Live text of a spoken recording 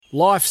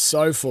Life's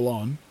so full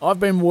on. I've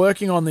been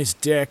working on this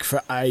deck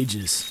for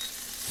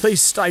ages. These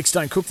steaks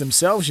don't cook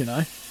themselves, you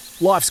know.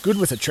 Life's good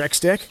with a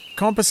Trex deck.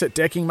 Composite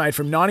decking made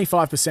from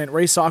 95%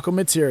 recycled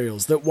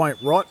materials that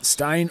won't rot,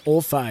 stain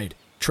or fade.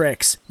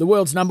 Trex, the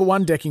world's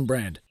 #1 decking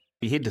brand.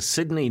 You head to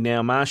Sydney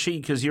now,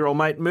 Marshy, because your old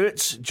mate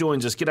Mehrtens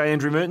joins us. G'day,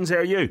 Andrew Mehrtens. How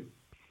are you?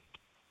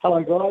 Hello,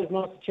 guys.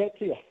 Nice to chat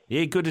to you.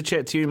 Yeah, good to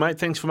chat to you, mate.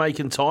 Thanks for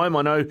making time.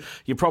 I know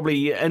you're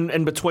probably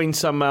in between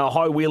some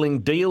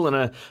high-wheeling deal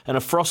and a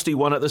frosty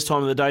one at this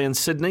time of the day in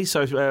Sydney,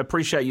 so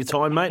appreciate your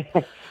time, mate.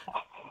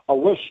 I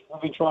wish.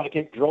 I've been trying to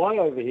keep dry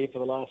over here for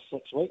the last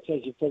 6 weeks, as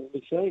you've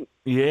probably seen.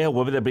 Yeah,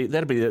 well, that'd be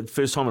the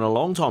first time in a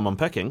long time, I'm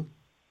picking.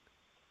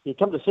 You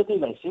come to Sydney,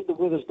 they said. The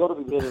weather's got to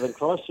be better than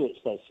Christchurch,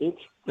 they said.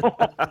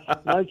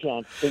 No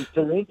chance. Been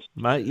 2 inches.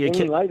 Mate, yeah,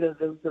 anyway,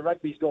 the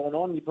rugby's gone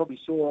on. You probably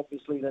saw,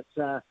 obviously,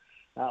 that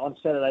on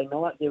Saturday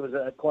night there was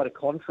quite a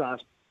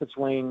contrast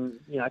between,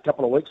 a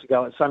couple of weeks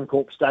ago at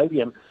Suncorp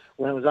Stadium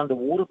when it was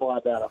underwater by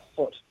about a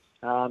foot.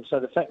 So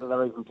the fact that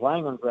they're even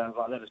playing on ground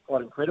like that is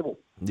quite incredible.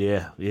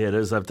 Yeah, it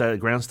is. The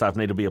ground staff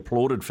need to be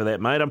applauded for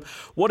that, mate.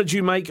 What did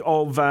you make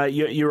of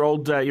your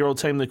old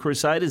team, the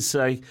Crusaders,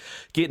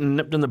 getting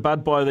nipped in the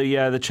bud by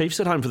the Chiefs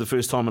at home for the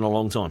first time in a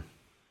long time?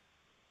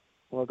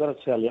 Well, I've got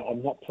to tell you,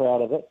 I'm not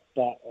proud of it,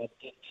 but I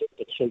did tip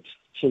the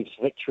Chiefs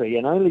victory,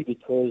 and only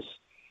because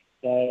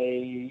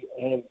they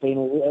have been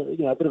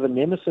a bit of a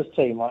nemesis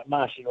team. Like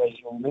Marshy, as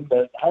you'll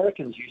remember,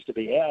 Hurricanes used to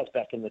be ours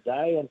back in the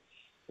day, and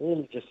it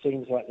really just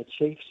seems like the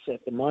Chiefs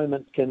at the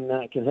moment can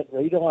hit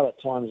redial at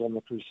times on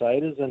the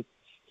Crusaders, and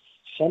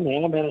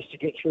somehow managed to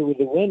get through with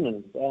the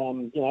win.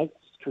 And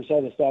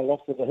Crusaders started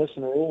off with a hiss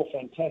and a roar,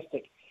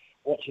 fantastic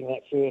watching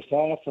that first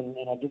half, and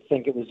I did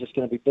think it was just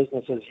going to be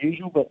business as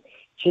usual, but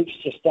Chiefs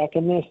just stuck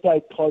in there,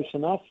 stayed close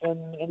enough,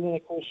 and then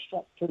of course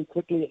struck pretty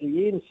quickly at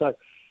the end. So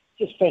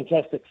just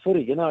fantastic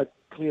footy.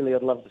 Clearly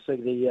I'd love to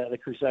see the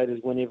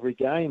Crusaders win every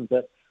game,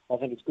 but I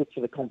think it's good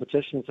for the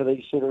competition for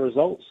these sort of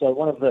results. So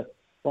one of the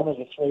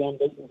 3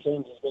 unbeaten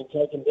teams has been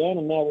taken down,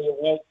 and now we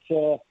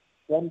await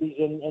Brumbies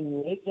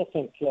and Reds, I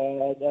think,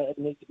 that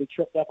need to be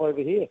tripped up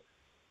over here.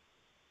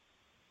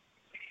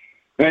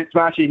 It's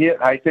Marshy here.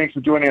 Hey, thanks for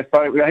joining us,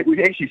 buddy.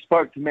 We actually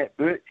spoke to Matt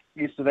Burke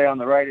yesterday on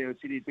the radio and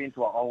said he'd been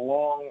to a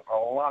long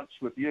lunch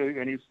with you,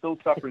 and he's still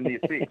suffering the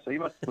effects, so he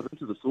must have put him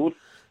to the sword.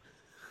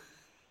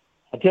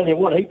 I tell you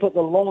what, he put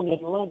the long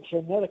in lunch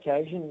on that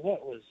occasion.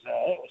 That was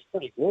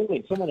pretty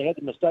grueling. Somebody had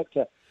the mistake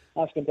to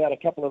ask him about a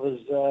couple of his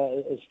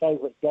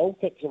favourite goal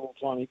kicks of all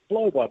time.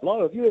 Blow by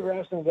blow. Have you ever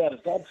asked him about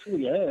his golf? Sure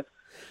you have.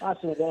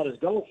 Asked him about his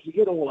golf. You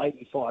get all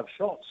 85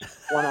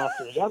 shots, one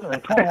after the other,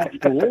 in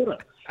chronological order.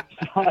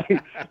 So,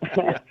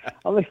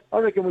 I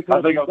reckon we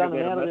could have done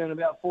it out of there in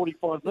about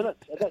 45 minutes.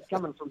 That's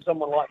coming from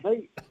someone like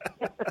me.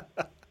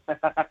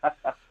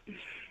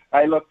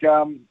 Hey, look,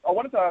 I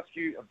wanted to ask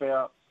you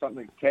about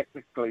something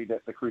tactically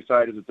that the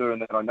Crusaders are doing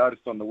that I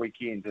noticed on the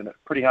weekend, and it's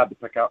pretty hard to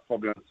pick up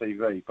probably on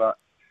TV, but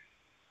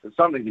it's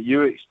something that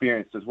you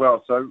experienced as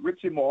well. So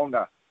Richie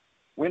Mo'unga,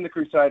 when the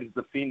Crusaders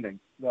are defending,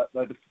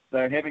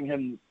 they're having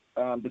him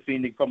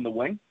defending from the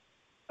wing.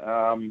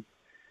 Do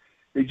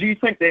you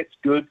think that's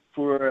good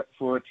for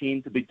a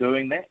team to be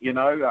doing that? I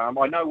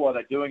know why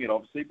they're doing it,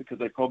 obviously, because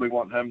they probably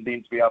want him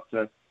then to be able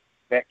to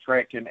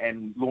backtrack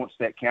and launch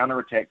that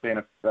counter-attack being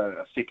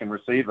a second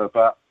receiver.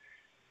 But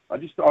I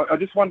just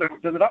wonder,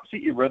 does it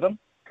upset your rhythm?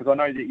 Because I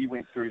know that you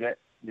went through that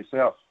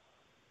yourself.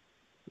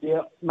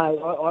 Yeah, mate,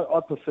 I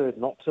preferred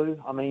not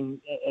to. I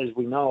mean, as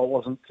we know, I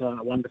wasn't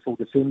a wonderful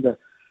defender,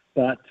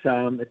 but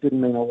it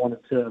didn't mean I wanted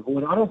to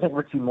avoid it. I don't think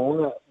Richie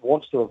Mo'unga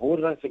wants to avoid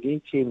it. I don't think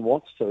Etienne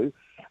wants to.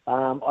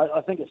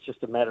 I think it's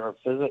just a matter of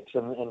physics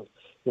and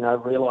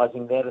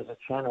realising that as a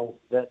channel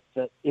that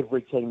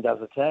every team does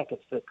attack.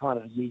 It's the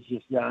kind of the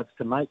easiest yards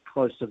to make,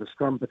 close to the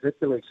scrum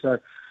particularly. So,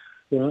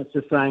 it's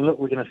just saying, look,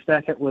 we're going to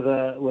stack it with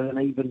an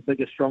even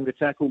bigger, stronger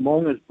tackle.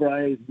 Mo'unga's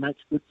brave, makes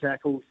good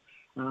tackles.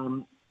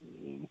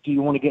 Do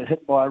you want to get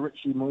hit by a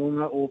Richie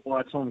Mo'unga or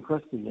by a Tom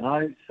Christie,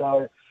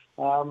 So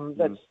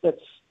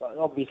that's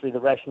obviously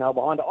the rationale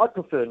behind it. I'd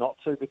prefer not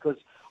to, because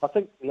I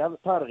think the other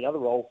part of the other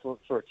role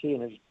for a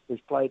 10 who's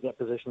played that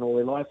position all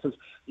their life is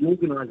the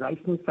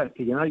organisation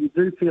factor. You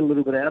do feel a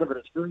little bit out of it.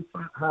 It's very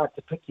hard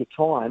to pick your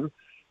time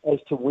as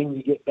to when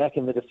you get back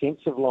in the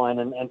defensive line,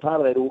 and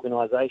part of that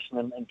organisation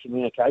and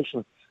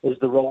communication is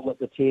the role that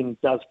the 10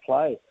 does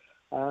play.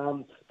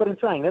 But in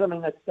saying that, I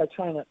mean, they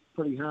train it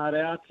pretty hard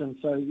out, and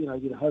so,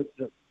 you'd hope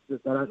that they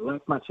don't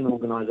lack much in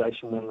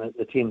organisation when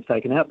the 10's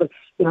taken out. But,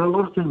 a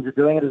lot of teams are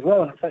doing it as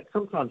well. In fact,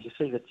 sometimes you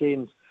see the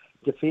 10s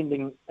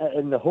defending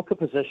in the hooker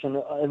position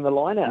in the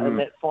line-out in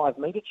that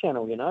 5-metre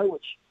channel,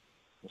 which,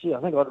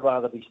 I think I'd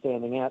rather be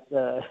standing out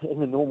in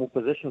the normal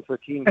position for a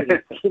 10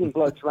 getting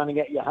blokes running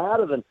at you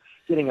harder than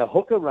getting a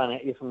hooker run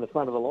at you from the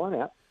front of the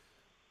line-out.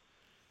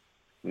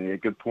 Yeah,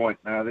 good point.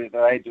 I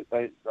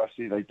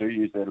see they do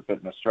use that a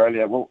bit in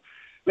Australia. Well,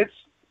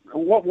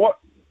 what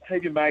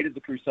have you made of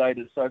the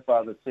Crusaders so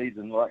far this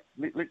season? Like,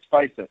 let's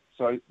face it.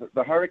 So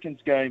the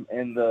Hurricanes game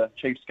and the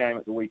Chiefs game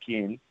at the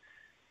weekend,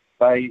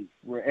 they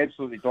were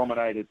absolutely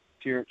dominated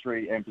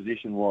territory and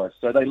position-wise.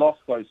 So they lost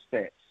those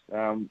stats.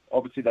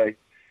 Obviously, they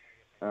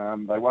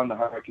won the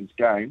Hurricanes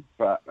game,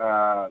 but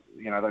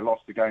they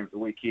lost the game at the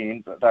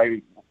weekend. But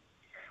they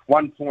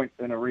 1 point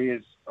in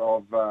arrears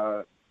of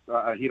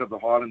ahead of the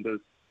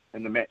Highlanders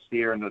in the match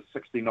there in the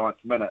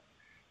 69th minute.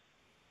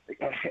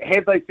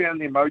 Have they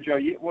found their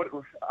mojo yet?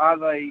 Are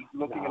they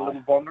looking a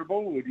little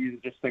vulnerable, or do you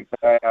just think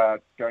they are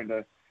going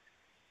to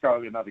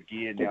go another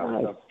gear now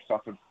that they've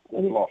suffered a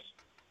loss?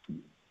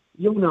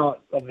 You'll know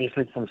it,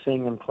 obviously, from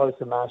seeing them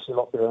closer, Marcy, a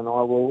lot better than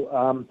I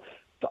will.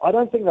 I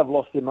don't think they've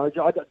lost their mojo.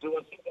 I think they're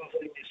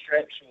hitting their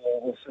straps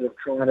or sort of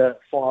trying to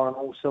fire on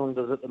all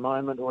cylinders at the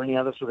moment, or any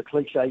other sort of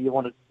cliche you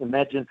want to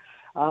imagine.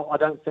 I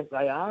don't think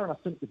they are, and I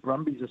think the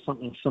Brumbies are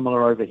something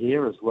similar over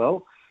here as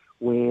well,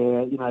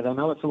 where, they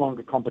know it's a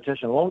longer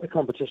competition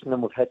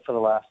than we've had for the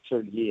last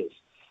 2 years.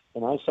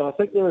 So I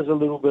think there is a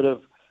little bit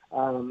of,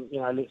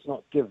 let's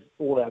not give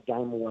all our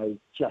game away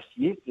just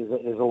yet.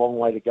 There's a long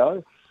way to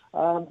go.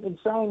 In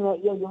saying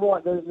that, you're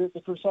right,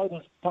 the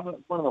Crusaders, one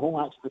of the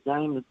hallmarks of the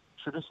game that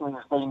traditionally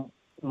has been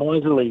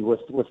miserly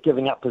with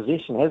giving up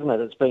possession, hasn't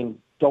it? It's been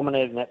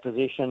dominating that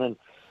possession and,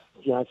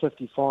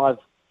 55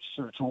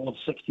 sort of towards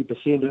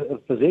 60%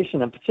 of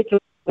possession, and particularly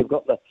they've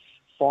got the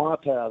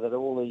firepower that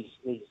all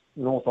these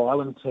North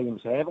Island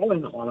teams have, all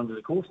in the Highlanders,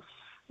 of course.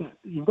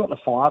 You've got the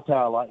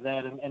firepower like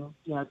that,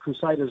 and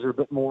Crusaders are a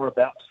bit more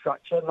about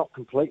structure, not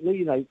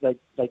completely. They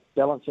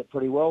balance it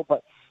pretty well,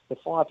 but the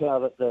firepower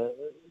that the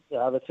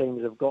other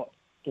teams have got,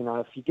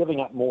 if you're giving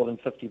up more than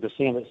 50%,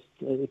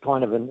 it's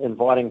kind of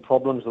inviting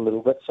problems a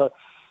little bit. So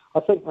I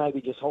think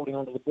maybe just holding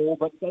onto the ball,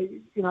 but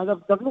they've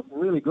looked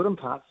really good in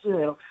parts.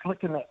 They're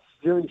flicking that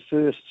very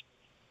first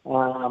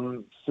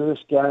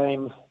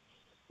game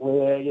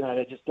where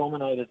they just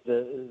dominated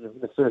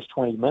the first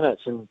 20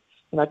 minutes and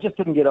just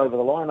didn't get over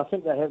the line. I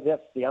think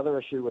that's the other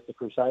issue with the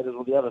Crusaders,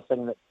 or the other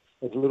thing that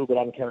is a little bit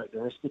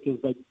uncharacteristic, is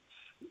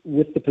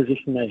with the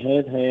position they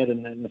had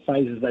and the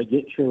phases they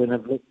get through, and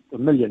they've looked $1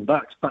 million,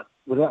 but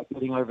without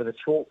getting over the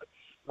chalk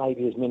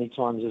maybe as many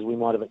times as we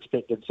might have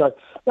expected. So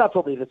they're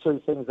probably the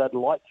two things I'd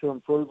like to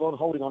improve on,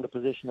 holding on to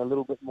position a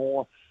little bit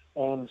more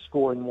and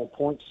scoring more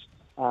points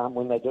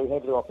when they do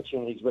have their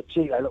opportunities. But,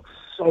 gee, they look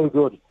so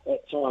good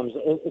at times.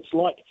 It's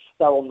like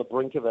they're on the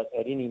brink of it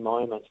at any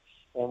moment,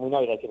 and we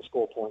know they can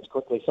score points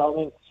quickly. So, I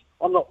mean,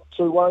 I'm not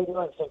too worried. I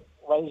don't think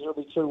Razor will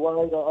be too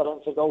worried. I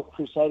don't think old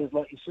Crusaders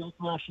like yourself,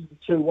 Marsh, will be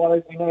too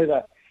worried. We know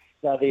that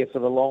they're there for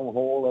the long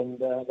haul, and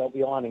they'll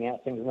be ironing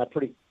out things, and they're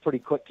pretty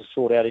quick to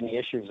sort out any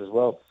issues as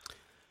well.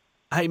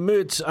 Hey,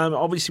 Mert,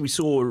 obviously we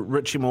saw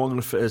Richie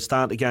Mo'unga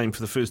start the game for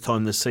the first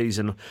time this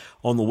season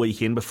on the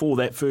weekend. Before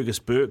that, Fergus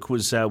Burke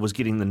was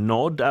getting the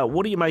nod.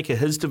 What do you make of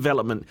his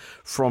development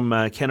from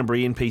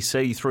Canterbury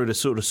NPC through to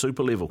sort of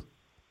super level?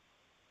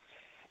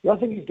 Yeah, I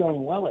think he's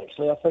going well,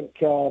 actually. I think,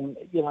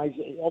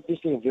 he's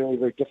obviously a very,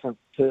 very different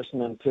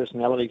person and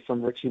personality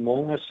from Richie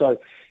Mo'unga. So,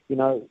 we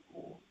don't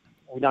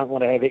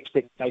want to have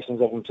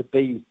expectations of him to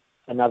be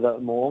another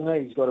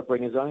Mo'unga. He's got to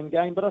bring his own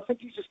game. But I think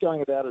he's just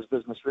going about his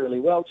business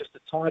really well, just a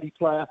tidy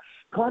player,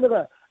 kind of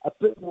a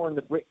bit more in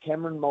the Brett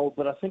Cameron mould,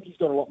 but I think he's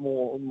got a lot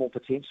more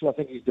potential. I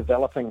think he's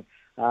developing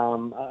a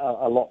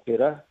lot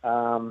better.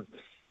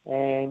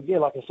 And, yeah,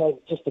 like I say,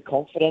 just the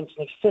confidence,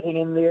 and he's fitting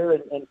in there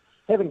and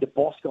having the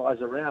boss guys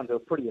around who are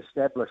pretty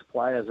established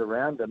players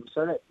around him.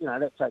 So that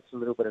takes a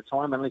little bit of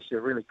time, unless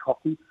you're really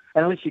cocky.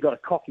 And unless you've got a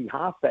cocky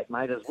halfback,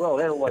 mate, as well.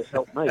 That always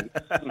helped me.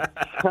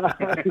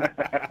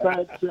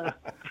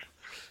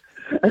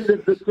 And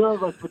the two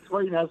of us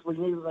between us, we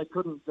knew that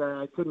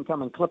they couldn't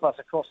come and clip us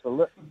across the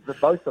lip, the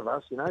both of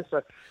us,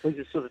 So we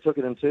just sort of took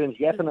it in turns,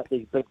 yapping at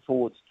these big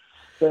forwards.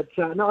 But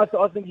no,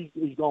 I think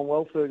he's gone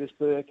well, Fergus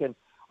Burke, and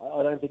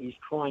I don't think he's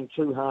trying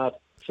too hard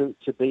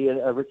to be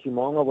a Richie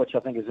Mo'unga, which I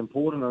think is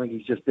important. I think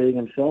he's just being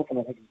himself, and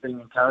I think he's being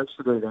encouraged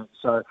to do that.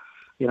 So,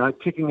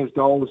 kicking his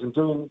goals and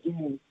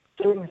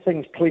doing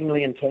things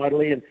cleanly and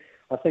tidily, and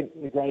I think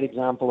a great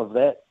example of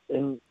that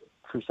in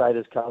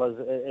Crusaders colours,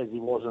 as he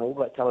was in All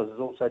Black colours, is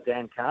also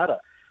Dan Carter,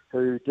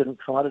 who didn't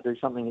try to do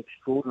something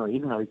extraordinary,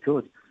 even though he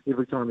could.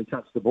 Every time he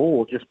touched the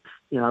ball, just,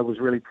 was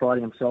really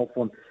priding himself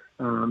on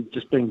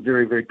just being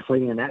very, very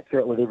clean and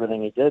accurate with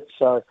everything he did.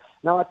 So,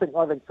 no, I think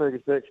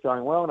Fergus Burke's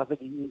going well, and I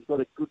think he's got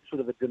a good sort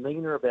of a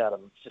demeanour about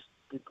him. It's just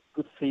a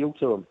good feel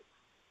to him.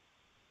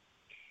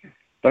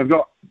 They've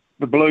got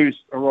the Blues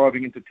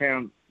arriving into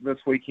town this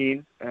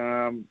weekend,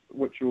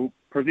 which will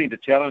present a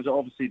challenge.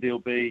 Obviously, there'll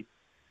be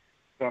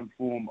some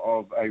form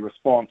of a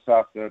response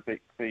after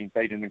being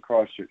beaten in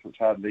Christchurch, which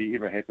hardly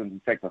ever happens. In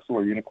fact, I saw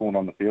a unicorn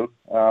on the field.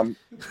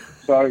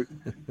 So,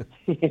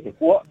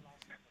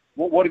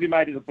 what have you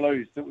made of the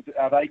Blues?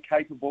 Are they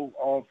capable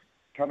of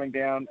coming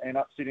down and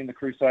upsetting the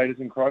Crusaders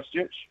in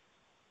Christchurch?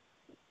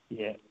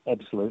 Yeah,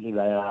 absolutely they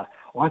are.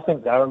 I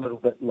think they're a little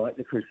bit like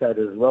the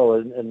Crusaders as well,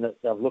 in that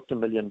they've looked $1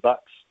 million, a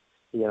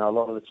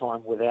lot of the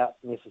time without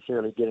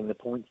necessarily getting the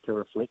points to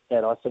reflect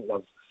that. I think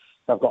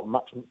they've got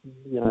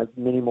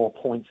many more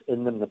points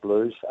in them, the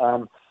Blues.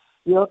 I'd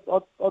be a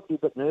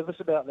bit nervous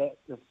about that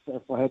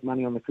if I had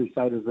money on the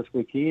Crusaders this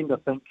weekend. I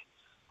think,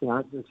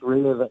 it's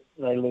rare that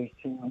they lose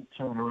two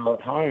in a row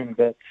at home,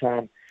 but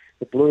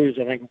the Blues,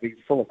 I think, will be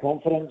full of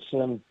confidence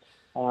and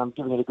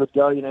giving it a good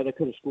go. You know, they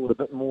could have scored a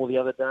bit more the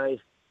other day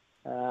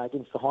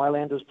against the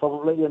Highlanders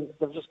probably, and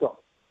they've just got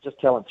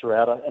talent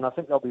throughout, and I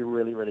think they'll be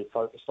really, really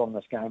focused on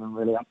this game and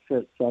really up for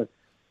it. So,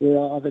 yeah,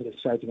 I think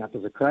it's shaping up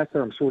as a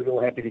cracker. I'm sure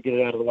you're happy to get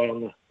it out of the way on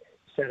the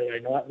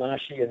Saturday night,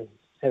 Marshy, and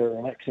have a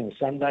relaxing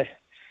Sunday.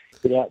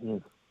 Get out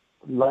and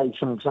lay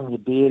some of your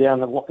beer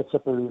down the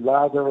Wakatipu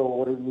Lager or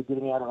whatever you're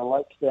getting out of the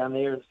lakes down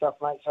there and stuff,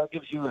 mate. So it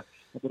gives you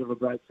a bit of a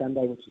great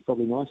Sunday, which is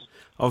probably nice.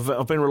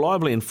 I've been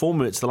reliably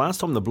informed it's the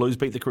last time the Blues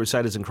beat the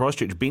Crusaders in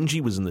Christchurch,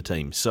 Benji was in the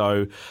team.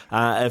 So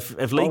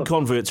if league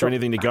converts are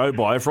anything to go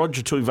by, if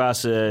Roger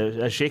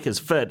Tuivasa-Sheck is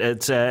fit,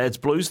 it's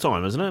Blues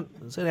time, isn't it?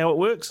 Is that how it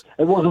works?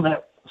 It wasn't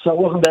that. So it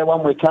wasn't that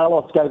one where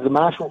Carlos gave the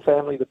Marshall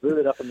family the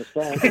bird up in the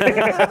stand.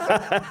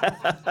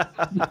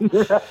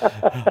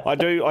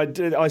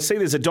 I see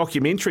there's a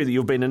documentary that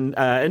you've been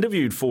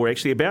interviewed for,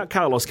 actually, about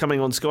Carlos coming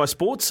on Sky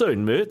Sports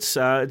soon, Mertz.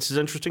 It's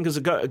interesting because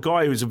a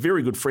guy who's a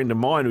very good friend of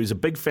mine, who's a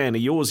big fan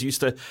of yours,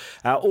 used to,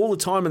 all the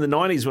time in the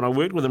 90s when I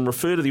worked with him,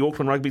 refer to the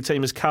Auckland rugby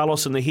team as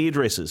Carlos and the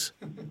hairdressers.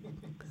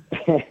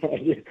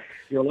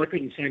 I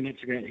couldn't say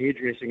much about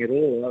hairdressing at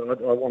all.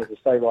 I wanted to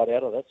stay right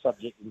out of that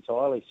subject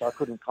entirely, so I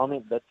couldn't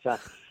comment. But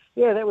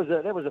yeah, that was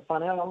a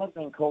fun hour. I love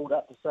being called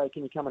up to say,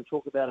 "Can you come and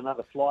talk about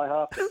another fly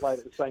half that played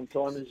at the same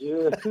time as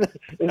you?"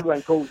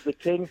 Everyone calls the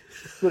king.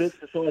 Good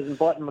exercise and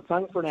biting my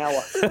tongue for an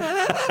hour.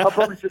 I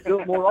probably should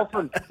do it more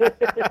often.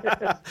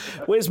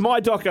 Where's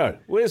my doco?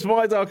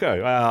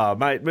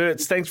 Mate,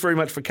 Mertz, thanks very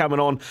much for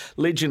coming on.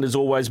 Legend as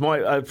always.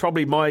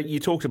 You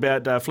talked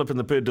about flipping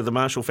the bird to the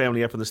Marshall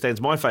family up in the stands.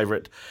 My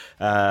favourite,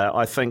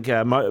 I think,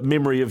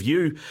 memory of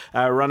you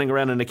running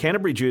around in a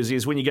Canterbury jersey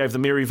is when you gave the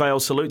Maryvale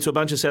salute to a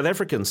bunch of South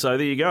Africans. So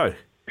there you go. Yeah,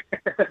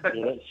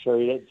 that's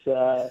true.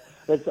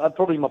 That's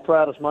probably my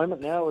proudest moment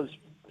now. It was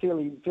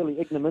fairly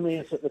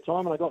ignominious at the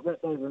time, and I got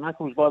wrapped over the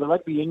knuckles by the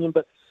rugby union,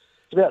 but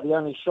it's about the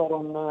only shot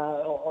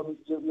on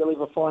you'll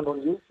ever find on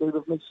YouTube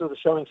of me sort of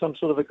showing some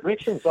sort of a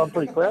correction, so I'm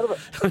pretty proud of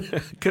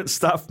it. Good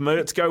stuff,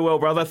 Mertz. Go well,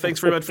 brother. Thanks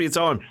very much for your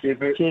time.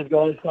 Cheers,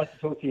 guys. Nice to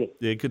talk to you.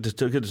 Yeah, good to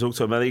talk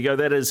to him. There you go.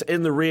 That is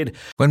In the Red.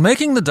 When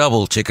making the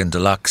double chicken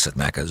deluxe at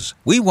Macca's,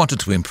 we wanted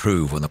to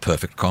improve on the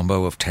perfect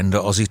combo of tender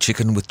Aussie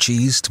chicken with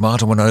cheese,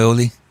 tomato and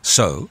aioli.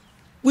 So,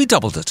 we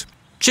doubled it.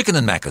 Chicken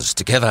and Macca's,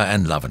 together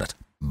and loving it.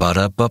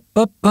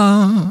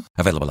 Ba-da-ba-ba-ba.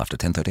 Available after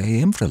 10:30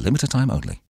 a.m. for a limited time only.